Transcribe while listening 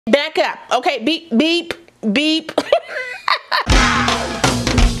Back up. Okay, beep, beep, beep.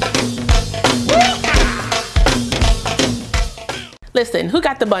 Listen, who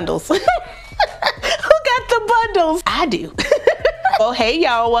got the bundles? Who got the bundles? I do. Well, hey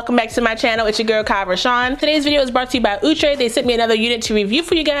y'all, welcome back to my channel. It's your girl Kie RaShon. Today's video is brought to you by Outre. They sent me another unit to review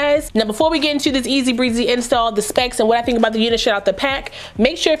for you guys. Now before we get into this easy breezy install, the specs and what I think about the unit straight out the pack,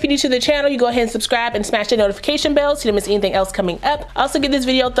 make sure if you're new to the channel, you go ahead and subscribe and smash the notification bell so you don't miss anything else coming up. Also give this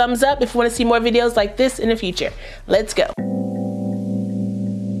video a thumbs up if you want to see more videos like this in the future. Let's go.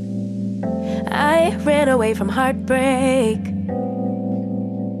 I ran away from heartbreak.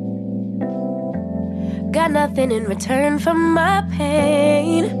 Got nothing in return for my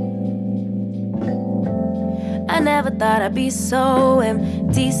pain. I never thought I'd be so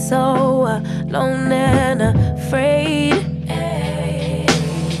empty, so alone and afraid.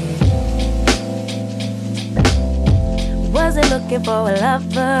 Wasn't looking for a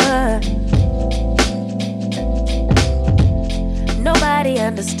lover. Nobody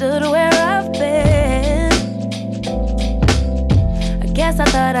understood where I've been. Guess I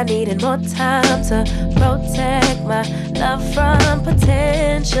thought I needed more time to protect my love from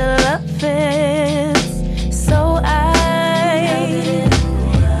potential offense. So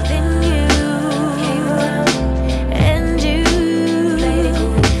then you came around and you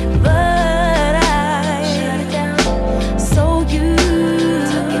but I shut it down. So you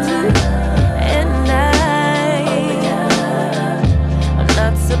took it down and I'm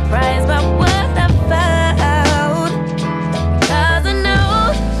not surprised by what I found.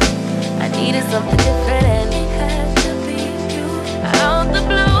 Needed something different and it had to be you. Out the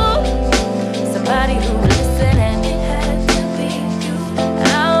blue, somebody who would listen and it had to be you.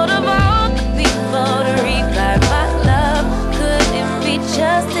 Out of all the people to reply my love, couldn't be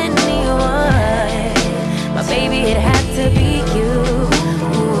just anyone. My baby, it had to be you.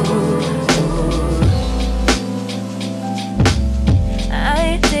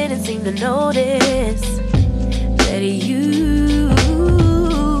 I didn't seem to notice that you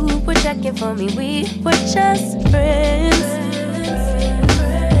checking for me, we were just friends.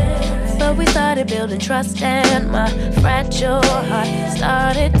 But we started building trust and my fragile heart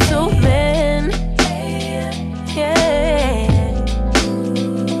started to mend. Yeah,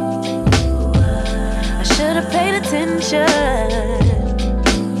 I should have paid attention.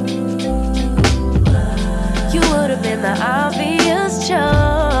 You would have been the obvious choice,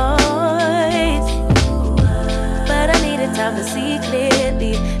 but I needed time to see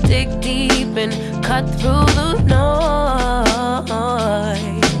clearly, dig deep and cut through the noise.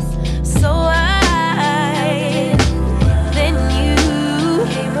 So then you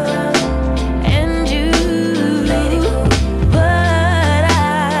came around and you made it go, but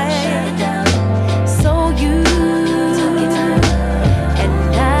I shut it down. So you took it down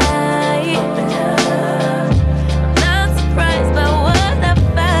and I opened up. I'm not surprised by what I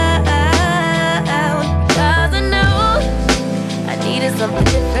found, 'cause I know I needed something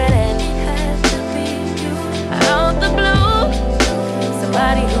different.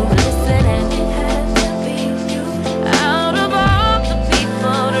 Somebody who would listen and it had to be you. Out of all the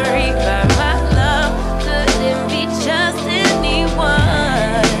people to revive my love, couldn't be just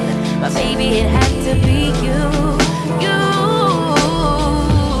anyone. My baby, it had to be you.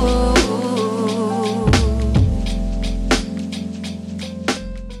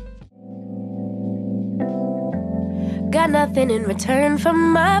 Got nothing in return for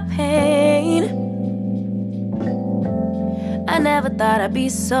my pain. I never thought I'd be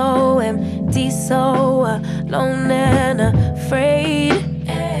so empty, so alone and afraid.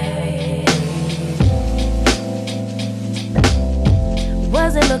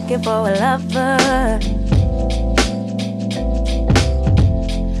 Wasn't looking for a lover.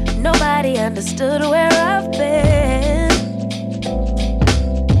 Nobody understood where I've been.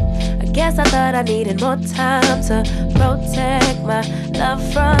 I guess I thought I needed more time to protect my love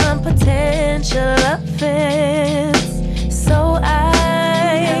from potential offense. So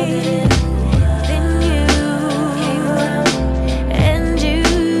then you came around and you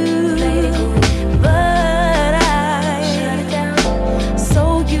but I shut it down. So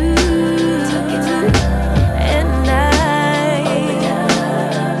you took it down and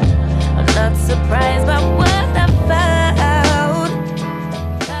I'm not surprised by what I found.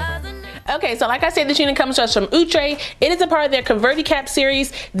 Okay, so so like I said, this unit comes to us from Outre. It is a part of their Converti Cap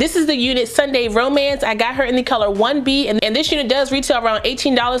series. This is the unit Sunday Romance. I got her in the color 1B, and this unit does retail around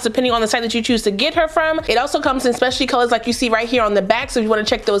 $18 depending on the site that you choose to get her from. It also comes in specialty colors like you see right here on the back, so if you want to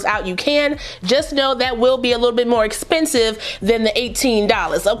check those out, you can. Just know that will be a little bit more expensive than the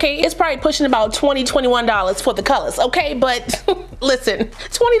 $18, okay? It's probably pushing about $20, $21 for the colors, okay? But listen,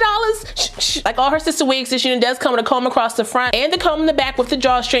 $20? Like all her sister wigs, this unit does come with a comb across the front and the comb in the back with the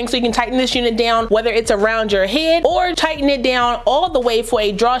drawstring, so you can tighten this unit down whether it's around your head or tighten it down all the way for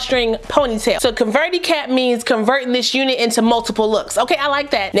a drawstring ponytail. So Converti Cap means converting this unit into multiple looks. Okay, I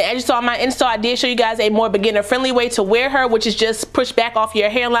like that. Now, as you saw in my install, I did show you guys a more beginner friendly way to wear her, which is just push back off your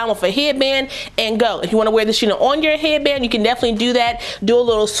hairline with a headband and go. If you want to wear this unit on your headband, you can definitely do that. Do a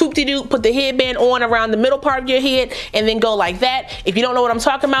little swoop-de-doo, put the headband on around the middle part of your head and then go like that. If you don't know what I'm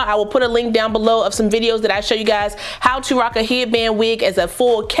talking about, I will put a link down below of some videos that I show you guys how to rock a headband wig as a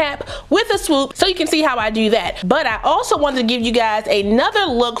full cap with a swoop, so you can see how I do that. But I also wanted to give you guys another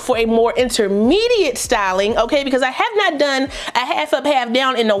look for a more intermediate styling, okay, because I have not done a half up, half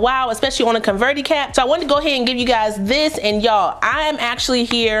down in a while, especially on a Converti Cap. So I wanted to go ahead and give you guys this, and y'all, I am actually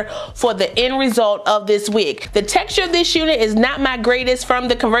here for the end result of this wig. The texture of this unit is not my greatest from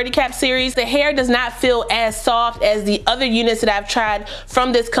the Converti Cap series. The hair does not feel as soft as the other units that I've tried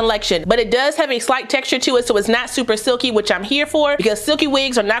from this collection, but it does have a slight texture to it, so it's not super silky, which I'm here for, because silky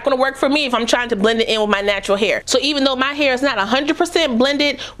wigs are not going to work for me if I'm trying to blend it in with my natural hair. So even though my hair is not 100%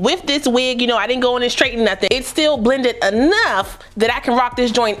 blended with this wig, you know, I didn't go in and straighten nothing, it's still blended enough that I can rock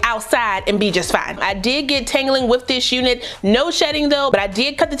this joint outside and be just fine. I did get tangling with this unit, no shedding though, but I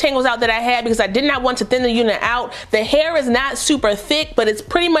did cut the tangles out that I had because I did not want to thin the unit out. The hair is not super thick, but it's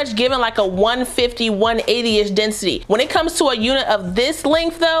pretty much given like a 150, 180-ish density. When it comes to a unit of this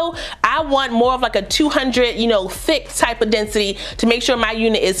length though, I want more of like a 200, you know, thick type of density to make sure my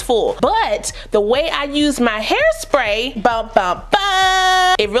unit is full. But the way I use my hairspray,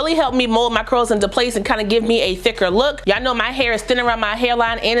 it really helped me mold my curls into place and kind of give me a thicker look. Y'all know my hair is thin around my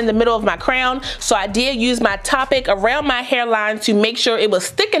hairline and in the middle of my crown, so I did use my Toppik around my hairline to make sure it was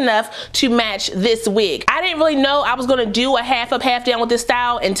thick enough to match this wig. I didn't really know I was going to do a half up, half down with this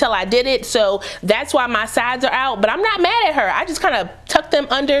style until I did it, so that's why my sides are out, but I'm not mad at her. I just kind of tucked them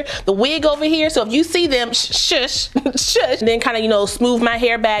under the wig over here, so if you see them, shush, shush, and then kind of, you know, smooth my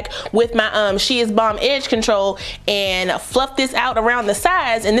hair back with my She Is Bomb edge control and fluff this out around the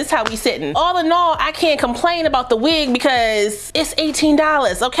sides, and this is how we sitting. All in all, I can't complain about the wig because it's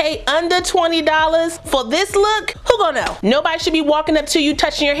 $18, okay? Under $20 for this look? Who gonna know? Nobody should be walking up to you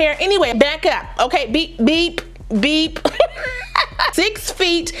touching your hair. Anyway, back up, okay? Beep, beep, beep. 6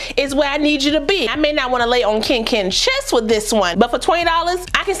 feet is where I need you to be. I may not want to lay on Ken chest with this one, but for $20,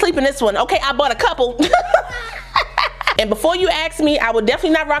 I can sleep in this one, okay? I bought a couple. And before you ask me, I would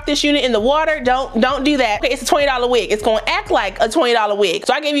definitely not rock this unit in the water. Don't do that. Okay, it's a $20 wig. It's gonna act like a $20 wig.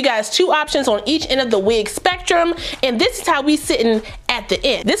 So I gave you guys 2 options on each end of the wig spectrum, and this is how we sitting at the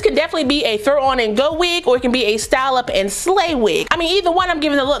end. This can definitely be a throw on and go wig, or it can be a style up and slay wig. I mean, either one I'm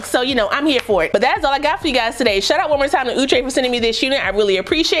giving a look, so you know, I'm here for it. But that's all I got for you guys today. Shout out one more time to Outre for sending me this unit. I really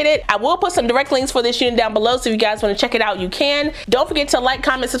appreciate it. I will put some direct links for this unit down below, so if you guys want to check it out, you can. Don't forget to like,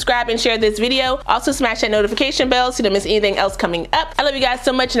 comment, subscribe, and share this video. Also smash that notification bell so you don't miss anything else coming up. I love you guys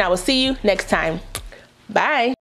so much, and I will see you next time. Bye.